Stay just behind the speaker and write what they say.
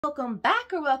Welcome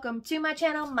back or welcome to my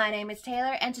channel. My name is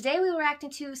Taylor and today we were reacting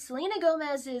to Selena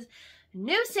Gomez's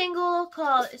new single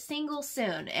called Single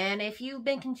Soon. And if you've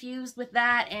been confused with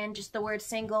that and just the word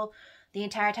single the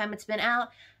entire time it's been out,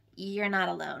 you're not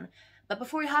alone. But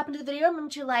before we hop into the video, remember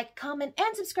to like, comment,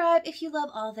 and subscribe if you love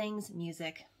all things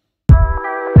music.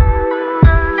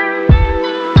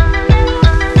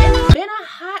 It's been a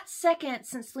hot second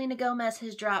since Selena Gomez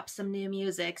has dropped some new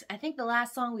music. I think the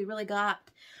last song we really got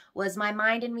was My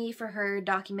Mind and Me for her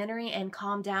documentary and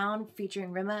Calm Down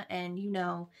featuring Rima, and you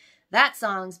know that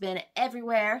song's been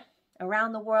everywhere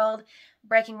around the world,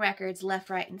 breaking records left,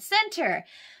 right, and center.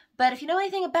 But if you know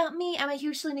anything about me, I'm a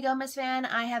huge Selena Gomez fan.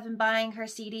 I have been buying her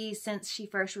CDs since she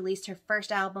first released her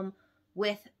first album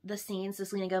with The Scene, so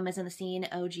Selena Gomez and The Scene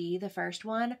OG, the first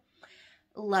one.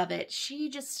 Love it. She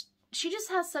just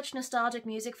has such nostalgic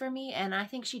music for me, and I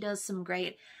think she does some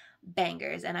great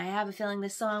bangers, and I have a feeling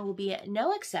this song will be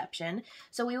no exception.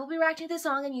 So we will be reacting to this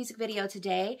song and music video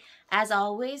today. As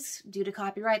always, due to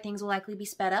copyright, things will likely be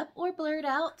sped up or blurred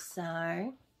out,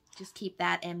 so just keep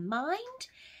that in mind.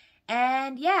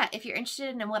 And yeah, if you're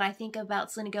interested in what I think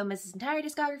about Selena Gomez's entire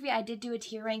discography, I did do a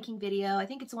tier ranking video. I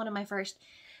think it's one of my first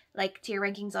tier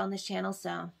rankings on this channel,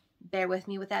 so bear with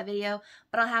me with that video,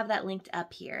 but I'll have that linked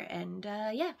up here. And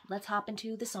yeah, let's hop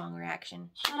into the song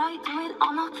reaction. Should I do it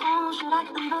on the phone? Should I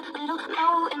leave a little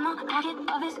note in the pocket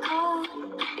of his coat?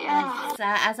 Yeah.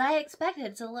 As I expected,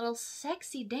 it's a little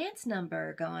sexy dance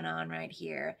number going on right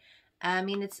here. I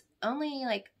mean, it's only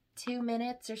like 2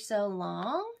 minutes or so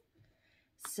long,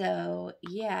 so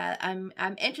yeah, I'm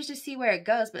interested to see where it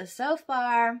goes. But so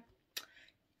far,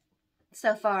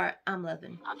 I'm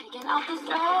loving. I'm picking out this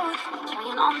dress,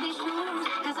 trying on these shoes,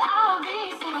 cause I'll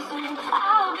be single soon,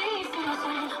 I'll be single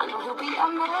soon. I know you'll be a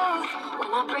mess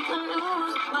when I break the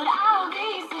news, but I'll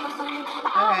be single soon.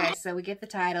 Alright, so we get the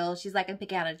title. She's like, I'm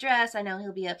picking out a dress. I know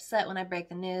he'll be upset when I break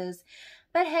the news,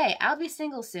 but hey, I'll be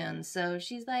single soon. So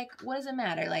she's like, what does it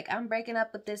matter? Like, I'm breaking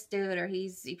up with this dude, or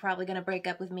he's probably gonna break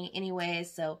up with me anyways,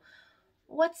 so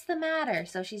what's the matter?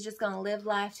 So she's just gonna live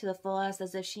life to the fullest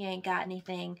as if she ain't got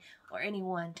anything or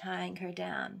anyone tying her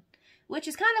down. Which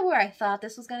is kind of where I thought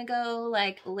this was gonna go,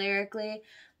 like, lyrically.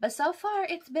 But so far,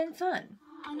 it's been fun.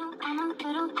 I know I'm a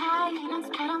little high,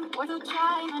 but I'm worth a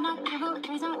try, and I give a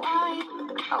reason why.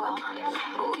 Oh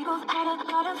well, we both had a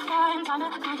lot of fun, time to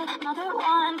find another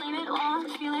one, blame it on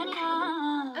feeling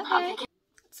young. Okay.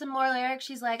 Some more lyrics.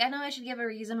 She's like, I know I should give a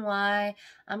reason why.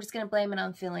 I'm just going to blame it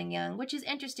on feeling young. Which is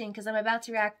interesting because I'm about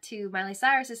to react to Miley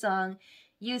Cyrus's song,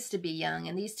 Used to Be Young.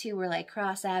 And these two were like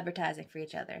cross-advertising for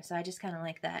each other. So I just kind of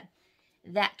like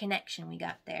that connection we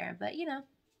got there. But, you know,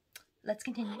 let's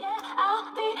continue. Yeah,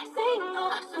 I'll be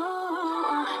single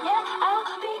soon. Yeah,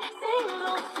 I'll be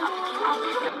single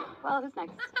soon. Well, who's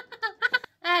next?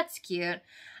 That's cute.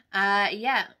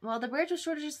 Yeah, well, the bridge was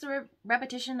sort of just a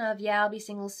repetition of, yeah, I'll be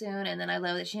single soon, and then I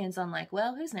love that she ends on, like,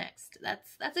 well, who's next?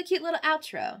 That's a cute little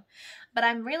outro. But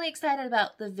I'm really excited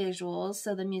about the visuals,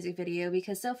 so the music video,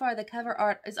 because so far the cover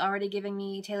art is already giving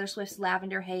me Taylor Swift's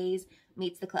Lavender Haze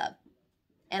meets the club.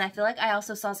 And I feel like I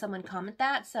also saw someone comment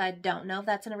that, so I don't know if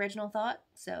that's an original thought,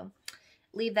 so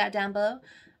leave that down below.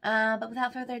 But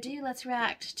without further ado, let's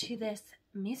react to this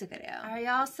music video. Alright,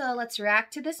 y'all, so let's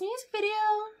react to this music video.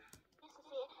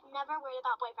 Never worried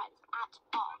about boyfriends at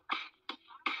all.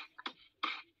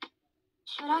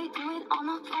 Should I do it on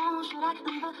the phone? Should I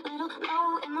leave a little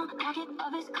note in the pocket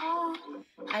of his coat?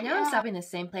 I know I'm stopping the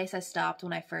same place I stopped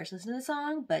when I first listened to the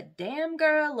song, but damn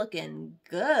girl, looking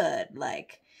good.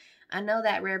 Like, I know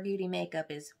that Rare Beauty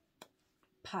makeup is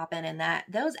popping, and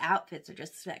those outfits are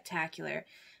just spectacular.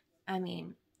 I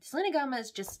mean, Selena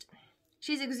Gomez just,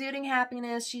 she's exuding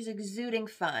happiness, she's exuding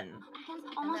fun.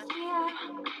 Almost here.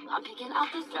 I'm picking out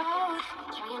this dress,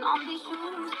 trying on these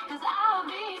shoes, cause I'll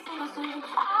be single soon,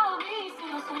 I'll be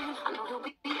single soon. I know you'll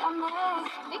be a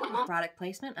mess. Product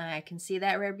placement, I can see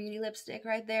that Rare Beauty lipstick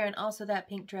right there, and also that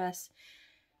pink dress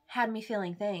had me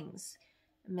feeling things.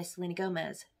 Miss Selena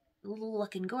Gomez,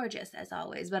 looking gorgeous as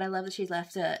always, but I love that she's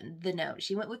left the note.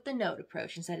 She went with the note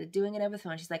approach instead of doing it over the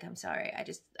phone. She's like, I'm sorry, I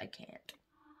can't.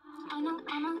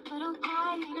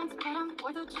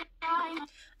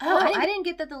 Oh, I didn't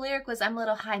get that the lyric was I'm a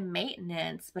little high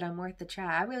maintenance, but I'm worth the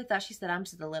try. I really thought she said I'm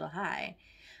just a little high.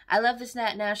 I love this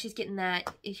that now she's getting that,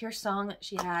 her song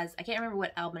she has, I can't remember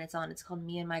what album it's on, it's called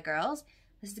Me and My Girls.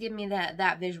 This is giving me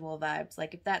that visual vibes.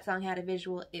 Like, if that song had a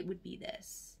visual, it would be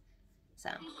this. So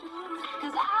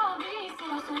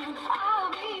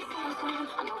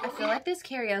I feel like this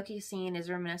karaoke scene is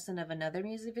reminiscent of another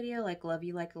music video, like Love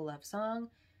You Like a Love Song,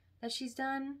 that she's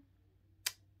done.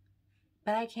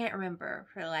 but I can't remember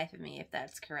for the life of me if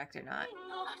that's correct or not.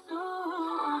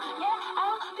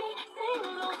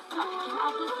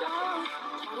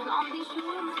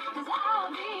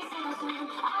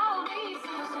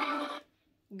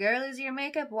 Girl, is your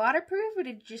makeup waterproof, or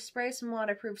did you spray some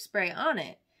waterproof spray on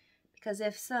it? Because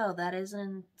if so, that is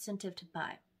an incentive to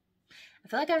buy. I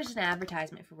feel like I'm just an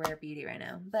advertisement for Rare Beauty right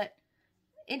now, but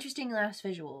interesting last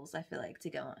visuals, I feel like, to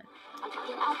go on.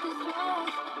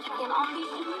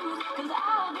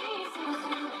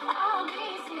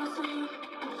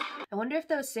 I wonder if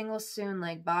those single soon,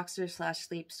 like boxers /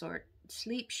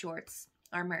 sleep shorts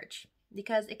are merch,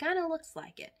 because it kind of looks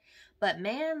like it. But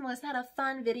man, was that a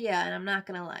fun video, and I'm not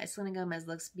gonna lie, Selena Gomez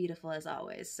looks beautiful as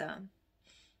always, so.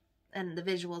 And the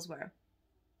visuals were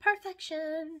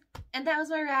perfection. And that was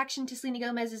my reaction to Selena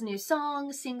Gomez's new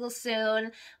song, Single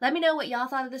Soon. Let me know what y'all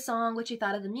thought of the song, what you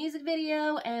thought of the music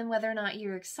video, and whether or not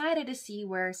you're excited to see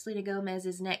where Selena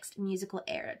Gomez's next musical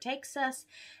era takes us,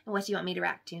 and what you want me to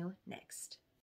react to next.